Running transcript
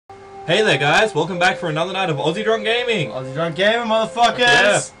Hey there guys, welcome back for another night of Aussie Drunk Gaming! Aussie Drunk Gaming,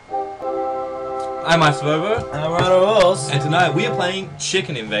 motherfuckers! Yeah. I'm Icedvovo. And I'm Rynorulz. And tonight we are playing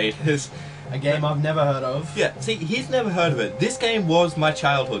Chicken Invaders. A game I've never heard of. Yeah, see, he's never heard of it. This game was my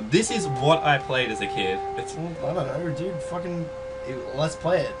childhood. This is what I played as a kid. It's... I don't know, dude, fucking... Let's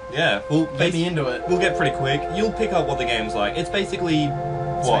play it. Yeah, we'll... Get me into it. We'll get pretty quick. You'll pick up what the game's like. It's basically...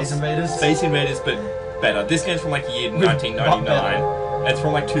 what? Space Invaders? Space Invaders, but better. This game's from like the year 1999. It's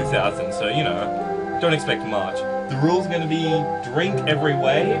from like 2000, so, you know, don't expect much. The rules are going to be drink every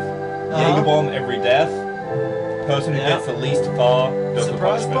wave, Jaeger bomb every death, person who gets the least far does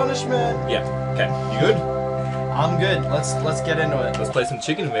Surprise the punishment. Yeah, okay. You good? I'm good. Let's get into it. Let's play some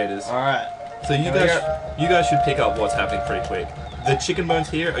Chicken Invaders. Alright. So you guys should pick up what's happening pretty quick. The chicken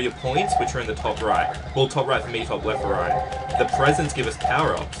bones here are your points, which are in the top right. Well, top right for me, top left for Ryan. The presents give us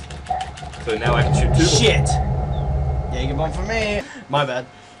power-ups. So now I can shoot two. Shit! Jaeger bomb for me. My bad.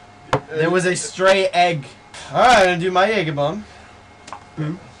 There was a stray egg. Alright, I'm gonna do my Jaeger bomb.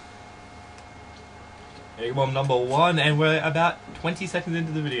 Jaeger bomb number 1, and we're about 20 seconds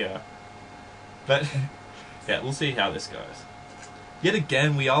into the video. But, yeah, we'll see how this goes. Yet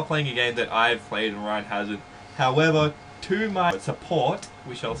again, we are playing a game that I've played and Ryan hasn't. However, to my support,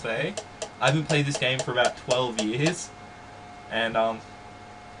 we shall say, I haven't played this game for about 12 years. And,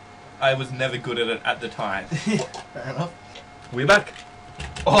 I was never good at it at the time. Fair enough. We're back.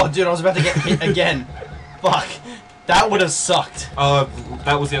 Oh, dude, I was about to get hit again. Fuck. That would have sucked.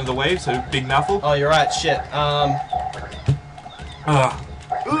 That was the end of the wave, so big mouthful. Oh, you're right, shit.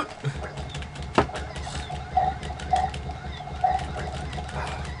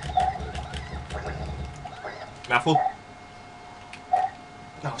 Mouthful.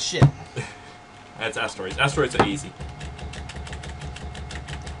 Oh, shit. That's asteroids. Asteroids are easy.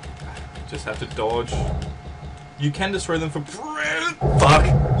 Just have to dodge. You can destroy them for... Fuck!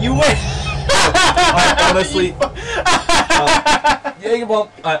 You win! I honestly... Jaeger bomb.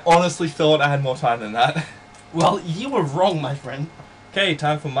 I honestly thought I had more time than that. Well, you were wrong, my friend. Okay,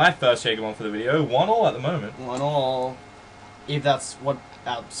 time for my first Jaeger bomb for the video. 1-1 at the moment. 1-1. If that's what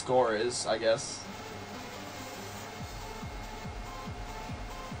our score is, I guess.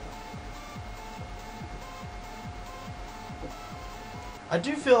 I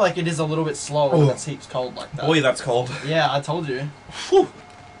do feel like it is a little bit slower when it heaps cold like that. Boy, that's cold. Yeah, I told you. Whew.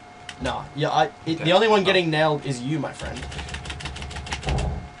 No, yeah, the only one getting nailed is you, my friend.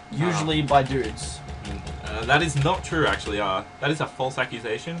 Usually by dudes. That is not true, actually. That is a false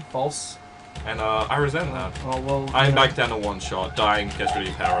accusation. False? And I resent that. Oh, well... I'm back down to 1 shot. Dying gets rid of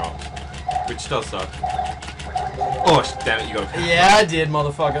your power up. Which does suck. Oh, damn it, you got a power. Yeah, I did,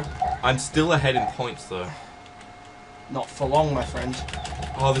 motherfucker. I'm still ahead in points, though. Not for long, my friend.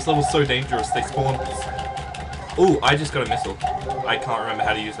 Oh, this level's so dangerous. They spawn... Ooh, I just got a missile. I can't remember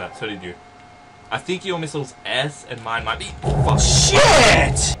how to use that. So did you. I think your missile's S and mine might be... Fuck.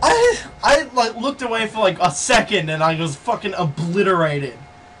 Shit! I like looked away for like a second and I was fucking obliterated.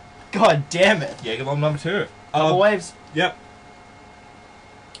 God damn it. Jaeger bomb number 2. Double waves. Yep.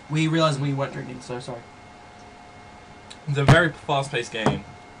 We realized we weren't drinking, so sorry. It's a very fast-paced game.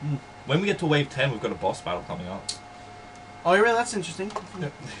 When we get to wave 10, we've got a boss battle coming up. Oh, really? That's interesting.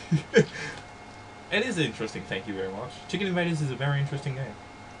 Yep. It is interesting, thank you very much. Chicken Invaders is a very interesting game.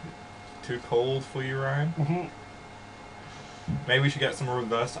 Too cold for you, Ryan? Maybe we should get some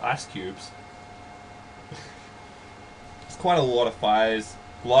reversed ice cubes. It's quite a lot of fires.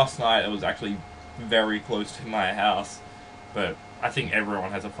 Last night it was actually very close to my house, but I think everyone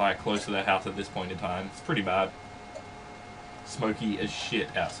has a fire close to their house at this point in time. It's pretty bad. Smoky as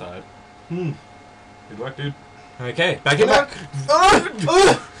shit outside. Good luck, dude. Okay, back in back.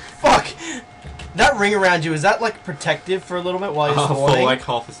 Fuck! That ring around you, is that like protective for a little bit while you're spawning? For like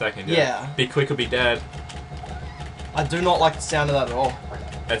half a second, yeah. Be quick or be dead. I do not like the sound of that at all.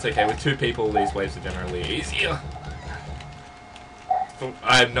 That's okay, with 2 people these waves are generally easier. Oh,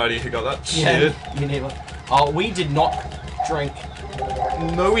 I have no idea who got that. Shit. Yeah, me neither. Oh, we did not drink.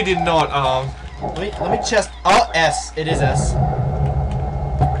 No, we did not, Let me chest. Oh, S. It is S.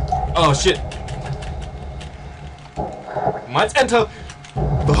 Oh, shit. Mine's enter.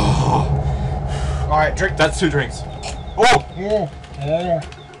 Oh. Alright, drink. That's 2 drinks. Oh!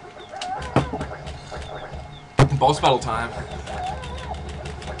 Boss battle time.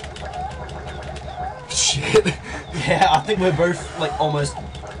 Shit. Yeah, I think we're both like almost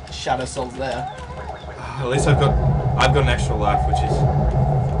shot ourselves there. At least I've got an extra life, which is...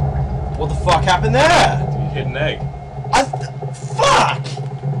 What the fuck happened there? You hit an egg. Fuck!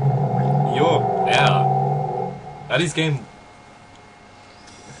 You're out. That is game...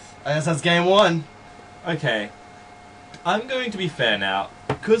 I guess that's game 1. Okay. I'm going to be fair now.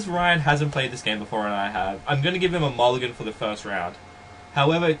 because Ryan hasn't played this game before and I have, I'm going to give him a mulligan for the first round.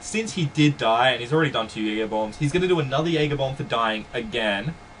 However, since he did die, and he's already done 2 Jaeger bombs, he's going to do another Jaeger bomb for dying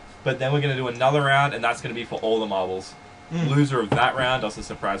again. But then we're going to do another round, and that's going to be for all the marbles. Loser of that round does a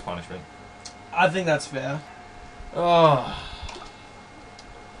surprise punishment. I think that's fair. Oh.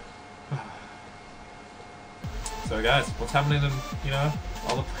 So guys, what's happening in, you know,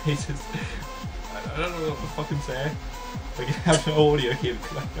 other places? I don't know what to fucking say. We can have no audio here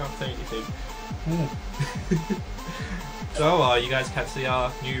because I can't say anything. So, you guys catch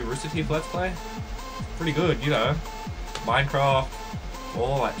the new Rooster Teeth Let's Play? Pretty good, you know. Minecraft,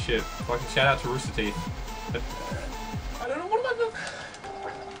 all that shit. Fucking shout out to Rooster Teeth. I don't know, what am I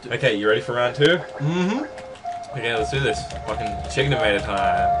doing? Okay, you ready for round 2? Mm-hmm. Okay, let's do this. Fucking Chicken Invader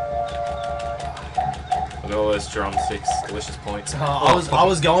time. Look at all those drumsticks, delicious points. I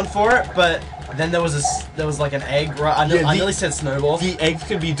was going for it, but then there was like an egg, right? I nearly said snowball. The eggs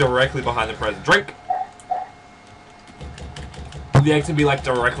can be directly behind the present. Drink! The eggs can be like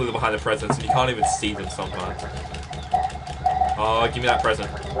directly behind the presents and you can't even see them sometimes. Oh, give me that present.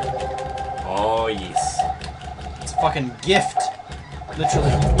 Oh, yes. It's a fucking gift.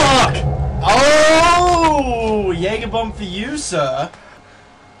 Literally. Fuck! Oh! Jaeger bomb for you, sir.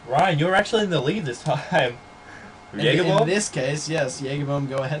 Ryan, you're actually in the lead this time. Jaeger bomb? In this case, yes. Jaeger bomb,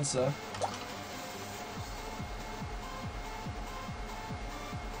 go ahead, sir.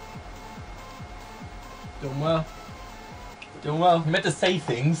 Doing well. Doing well. You meant to say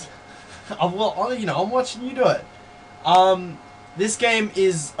things. Well, you know, I'm watching you do it. This game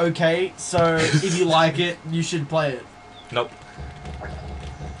is okay, so if you like it, you should play it. Nope.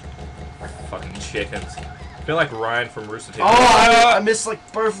 Fucking chickens. I feel like Ryan from Rooster Teeth. Oh, I missed like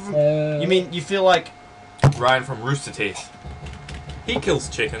both of them. You mean you feel like Ryan from Rooster Teeth? He kills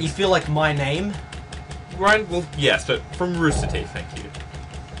chickens. you feel like my name? Ryan, well, yes, but from Rooster Teeth, thank you.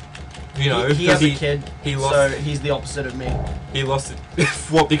 You know, he has a kid, he lost, so he's the opposite of me. He lost it.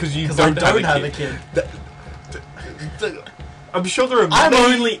 What? Because you I don't have a kid. I'm sure there are. I'm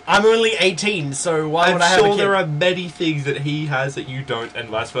only 18, so why would I have a kid? I'm sure there are many things that he has that you don't, and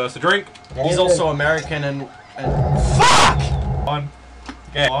vice versa. Drink. He's also American and fuck.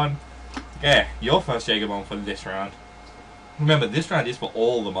 Yeah, your first Jaeger bomb for this round. Remember, this round is for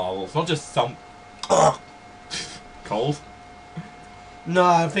all the marbles, not just some. Cold. No,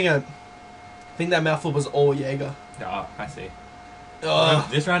 I think that mouthful was all Jaeger. Ah, I see.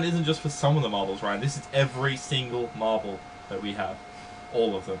 Ugh. This round isn't just for some of the marbles, Ryan. This is every single marble that we have.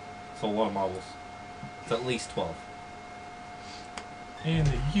 All of them. It's a lot of marbles. It's at least 12. In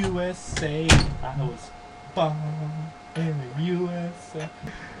the USA, I was born. In the USA.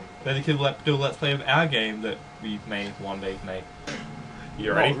 Then the kid will do a let's play of our game that we may one day make.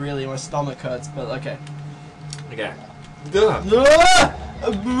 You ready? Not really, my stomach hurts, but okay. Okay.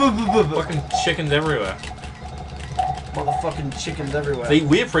 Fucking chickens everywhere. Motherfucking chickens everywhere. See,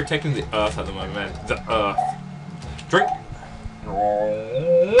 we're protecting the earth at the moment, man. The earth. Drink.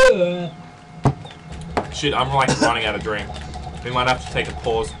 Shit, I'm like running out of drink. We might have to take a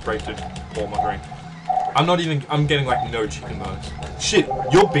pause break to pour my drink. I'm getting like no chicken bones. Shit,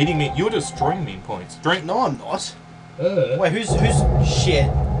 you're beating me. You're destroying me in points. Drink. No, I'm not. Wait, who's shit?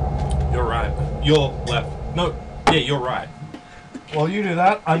 You're right. You're left. No, yeah, you're right. While you do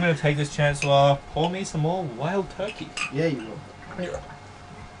that, I'm going to take this chance to pour me some more wild turkey. Yeah, you will.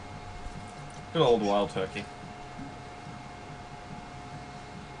 Good old wild turkey.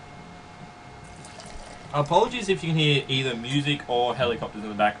 Apologies if you can hear either music or helicopters in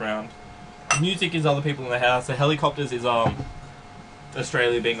the background. Music is other people in the house. The helicopters is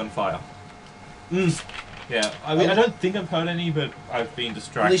Australia being on fire. Yeah, I mean, I don't think I've heard any, but I've been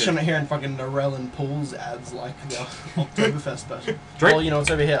distracted. At least you're not hearing fucking Norellan Pools ads like the Oktoberfest special. Drink. Well, you know, it's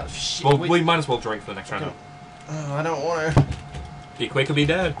over here. Shit, well, we might as well drink for the next round. Oh, I don't want to. Be quick or be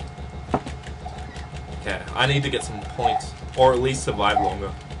dead. Okay, I need to get some points, or at least survive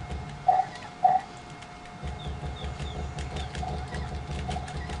longer.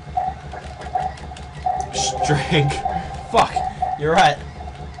 Drink. Fuck. You're right.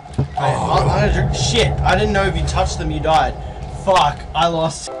 I drink. Shit. I didn't know if you touched them, you died. Fuck. I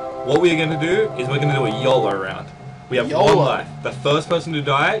lost. What we're going to do is we're going to do a YOLO round. We have one life. The first person to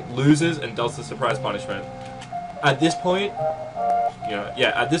die loses and does the surprise punishment. At this point,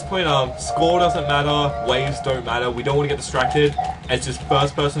 score doesn't matter, waves don't matter, we don't want to get distracted. It's just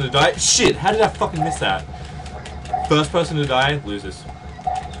first person to die. Shit, how did I fucking miss that? First person to die loses.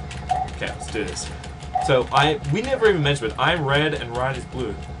 Okay, let's do this. So, we never even mentioned it. I'm red and Ryan is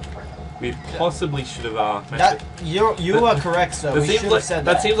blue. We possibly should have That you are correct, sir. We should have said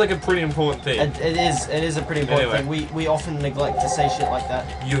that. That seems like a pretty important thing. It is a pretty important thing. We often neglect to say shit like that.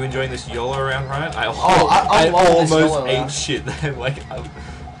 You enjoying this YOLO round, Ryan? I almost ate shit there. Like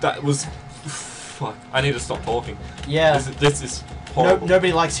that was. Fuck. I need to stop talking. Yeah. This is horrible.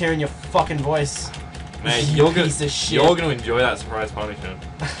 Nobody likes hearing your fucking voice. Man, piece of shit. You're gonna enjoy that surprise punishment.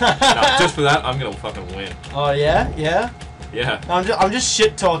 No, just for that, I'm gonna fucking win. Oh yeah, yeah. Yeah. I'm just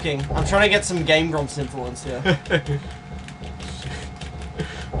shit talking. I'm trying to get some Game Grumps influence here.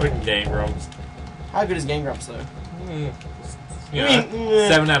 Fucking Game Grumps. How good is Game Grumps though? You know,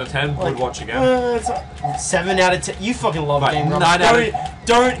 7 out of 10 would watch again. 7 out of 10. You fucking love Game Grumps.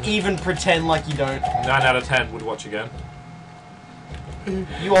 Don't even pretend like you don't. 9 out of 10 would watch again.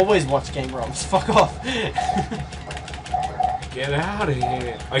 You always watch Game Grumps. Fuck off. Get out of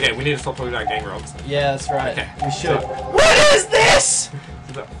here. Okay, we need to stop talking about Game Grumps. Yeah, that's right. Okay. We should. What is this?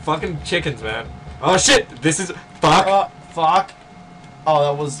 Fucking chickens, man. Oh shit! This is fuck. Fuck. Oh,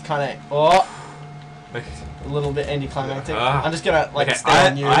 that was kind of a little bit anticlimactic. I'm just gonna stay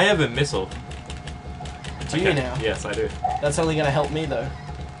on you. I have a missile. Do you now? Yes, I do. That's only gonna help me though.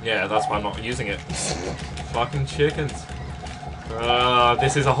 Yeah, that's why I'm not using it. Fucking chickens.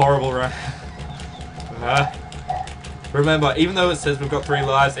 This is a horrible run. Remember, even though it says we've got 3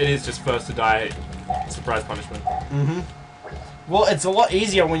 lives, it is just first to die surprise punishment. Well, it's a lot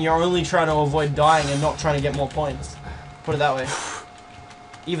easier when you're only trying to avoid dying and not trying to get more points. Put it that way.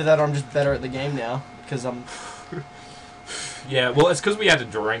 Either that or I'm just better at the game now, because I'm... Yeah, well, it's because we had to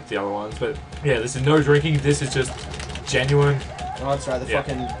drink the other ones, but yeah, this is no drinking, this is just genuine. Oh, that's right, the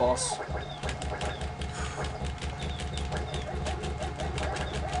fucking boss.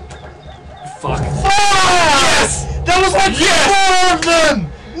 Fuck. Yes! That was like 4 of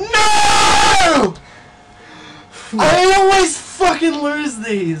them! No! I always fucking lose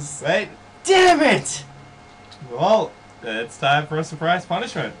these. Right? Damn it! Well, it's time for a surprise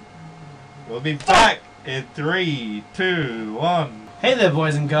punishment. We'll be back in 3, 2, 1. Hey there,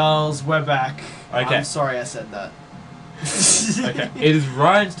 boys and girls. We're back. Okay. I'm sorry I said that. Okay. It is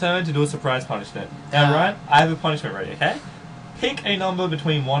Ryan's turn to do a surprise punishment. Now, Ryan, I have a punishment ready, okay? Pick a number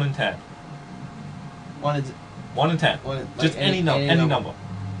between 1 and 10. 1 and 10. Just any number.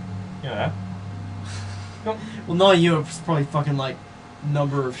 You know. Well, no, you it's probably fucking like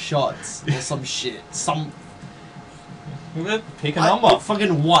number of shots or some shit. Pick a number.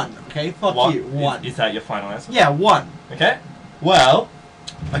 Fucking 1. Okay, fuck you. 1. Is that your final answer? Yeah, 1. Okay. Well,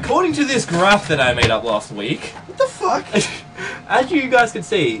 according to this graph that I made up last week, what the fuck? as you guys can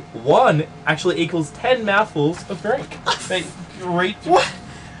see, 1 actually equals 10 mouthfuls of drink. What?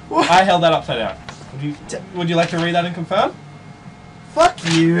 I held that upside down. Would you like to read that and confirm? Fuck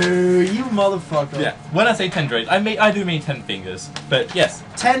you motherfucker. Yeah. When I say 10 drinks, I do mean 10 fingers. But yes.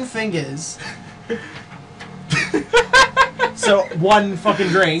 10 fingers. So 1 fucking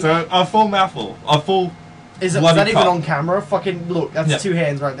drink. So a full mouthful. A full. Is that even on camera? Fucking look, that's 2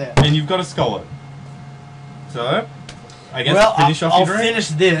 hands right there. And you've got to skull it. So, I guess finish off your drink. I'll finish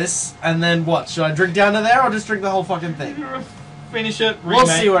this, and then what? Should I drink down to there, or just drink the whole fucking thing? Finish it. We'll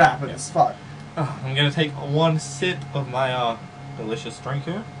see what happens. Yeah. Fuck. I'm gonna take 1 sip of my delicious drink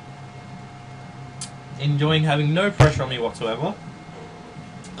here. Enjoying having no pressure on me whatsoever.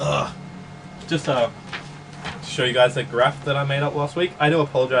 Just to show you guys the graph that I made up last week. I do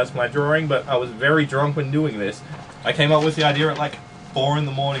apologize for my drawing, but I was very drunk when doing this. I came up with the idea at like 4 in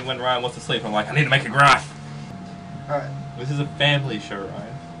the morning when Ryan was asleep. I'm like, I need to make a graph. Alright. This is a family show,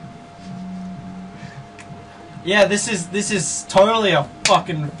 Ryan. Yeah, this is totally a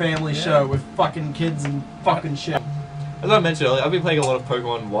fucking family show with fucking kids and fucking shit. As I mentioned earlier, I've been playing a lot of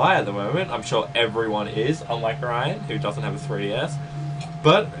Pokemon Y at the moment. I'm sure everyone is, unlike Ryan, who doesn't have a 3DS.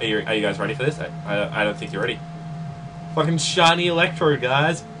 But, are you guys ready for this? I don't think you're ready. Fucking shiny Electro,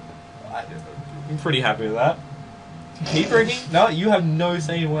 guys. I'm pretty happy with that. Keep drinking? No, you have no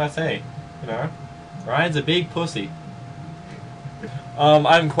say in what I say. You know? Ryan's a big pussy.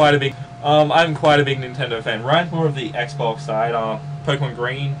 I'm quite a big Nintendo fan. Ryan's more of the Xbox side. Pokemon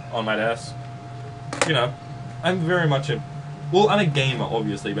Green on my desk. You know, I'm very much a... Well, I'm a gamer,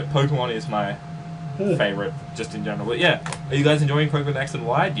 obviously, but Pokemon is my favorite, just in general. But yeah, are you guys enjoying Pokemon X and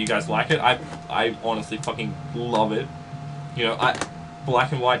Y? Do you guys like it? I honestly fucking love it. You know,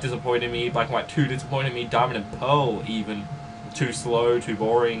 Black and White disappointed me, Black and White 2 disappointed me, Diamond and Pearl even. Too slow, too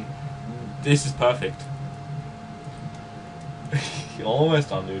boring. This is perfect. Almost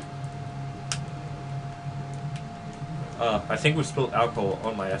done, dude. I think we've spilled alcohol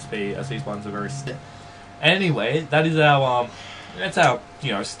on my SP, as these ones are very stiff. Anyway, that is our, that's our,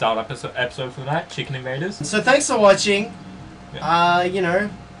 you know, start episode for the night, Chicken Invaders. So thanks for watching. Yeah. You know,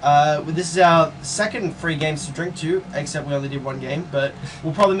 This is our second free games to drink to, except we only did one game, but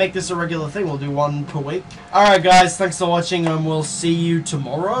we'll probably make this a regular thing. We'll do one per week. Alright guys, thanks for watching and we'll see you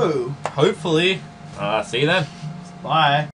tomorrow. Hopefully. See you then. Bye.